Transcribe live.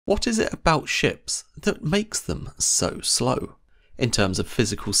What is it about ships that makes them so slow? In terms of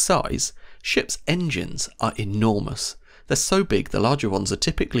physical size, ships' engines are enormous. They're so big the larger ones are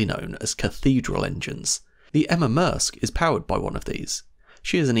typically known as cathedral engines. The Emma Maersk is powered by one of these.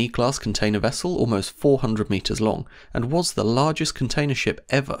 She is an E-class container vessel almost 400 metres long and was the largest container ship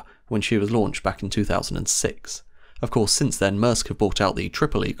ever when she was launched back in 2006. Of course, since then Maersk have bought out the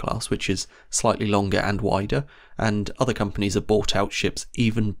Triple E-class, which is slightly longer and wider, and other companies have bought out ships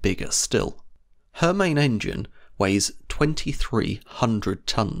even bigger still. Her main engine weighs 2,300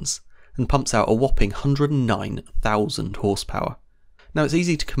 tonnes and pumps out a whopping 109,000 horsepower. Now it's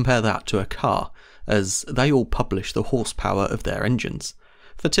easy to compare that to a car, as they all publish the horsepower of their engines.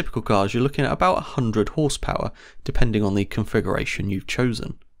 For typical cars you're looking at about 100 horsepower, depending on the configuration you've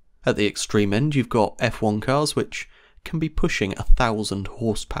chosen. At the extreme end you've got F1 cars which can be pushing 1,000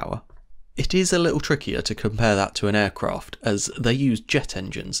 horsepower. It is a little trickier to compare that to an aircraft, as they use jet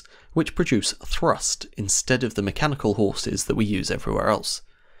engines, which produce thrust instead of the mechanical horses that we use everywhere else.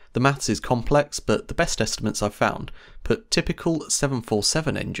 The maths is complex, but the best estimates I've found put typical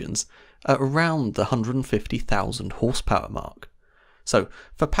 747 engines at around the 150,000 horsepower mark. So,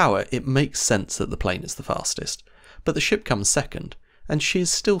 for power it makes sense that the plane is the fastest, but the ship comes second, and she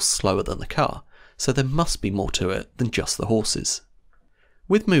is still slower than the car, so there must be more to it than just the horses.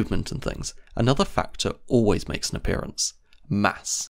 With movement and things, another factor always makes an appearance: mass.